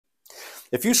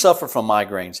If you suffer from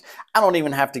migraines, I don't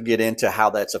even have to get into how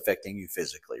that's affecting you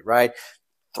physically, right?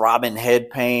 Throbbing head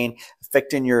pain,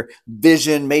 affecting your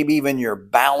vision, maybe even your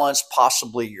balance,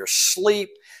 possibly your sleep.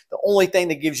 The only thing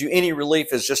that gives you any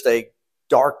relief is just a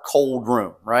dark, cold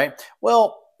room, right?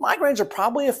 Well, migraines are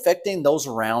probably affecting those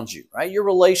around you, right? Your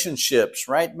relationships,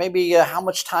 right? Maybe how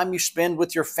much time you spend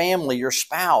with your family, your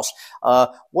spouse.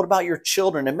 What about your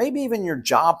children? And maybe even your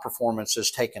job performance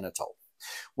is taking a toll.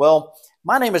 Well,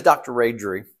 my name is Dr. Ray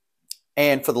Drury,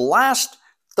 and for the last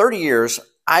 30 years,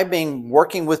 I've been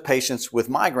working with patients with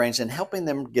migraines and helping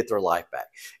them get their life back.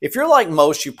 If you're like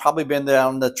most, you've probably been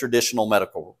down the traditional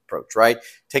medical approach, right?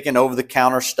 Taking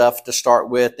over-the-counter stuff to start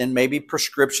with, and maybe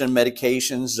prescription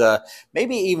medications,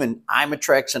 maybe even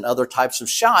Imitrex and other types of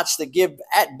shots that give,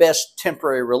 at best,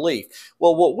 temporary relief.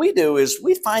 Well, what we do is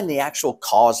we find the actual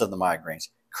cause of the migraines,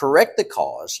 correct the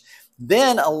cause,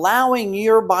 then allowing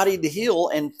your body to heal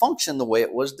and function the way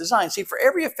it was designed. See, for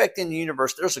every effect in the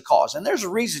universe, there's a cause, and there's a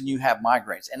reason you have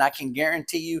migraines. And I can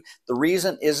guarantee you the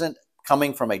reason isn't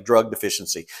coming from a drug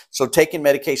deficiency. So taking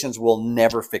medications will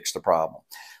never fix the problem.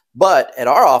 But at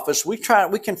our office, we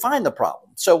can find the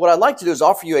problem. So what I'd like to do is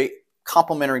offer you a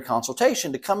complimentary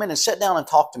consultation to come in and sit down and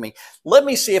talk to me. Let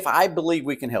me see if I believe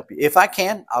we can help you. If I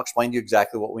can, I'll explain to you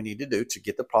exactly what we need to do to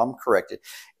get the problem corrected.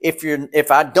 If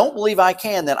I don't believe I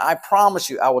can, then I promise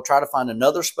you I will try to find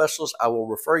another specialist I will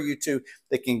refer you to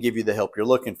that can give you the help you're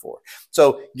looking for.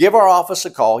 So give our office a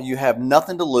call. You have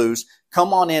nothing to lose.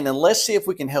 Come on in and let's see if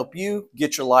we can help you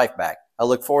get your life back. I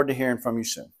look forward to hearing from you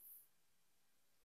soon.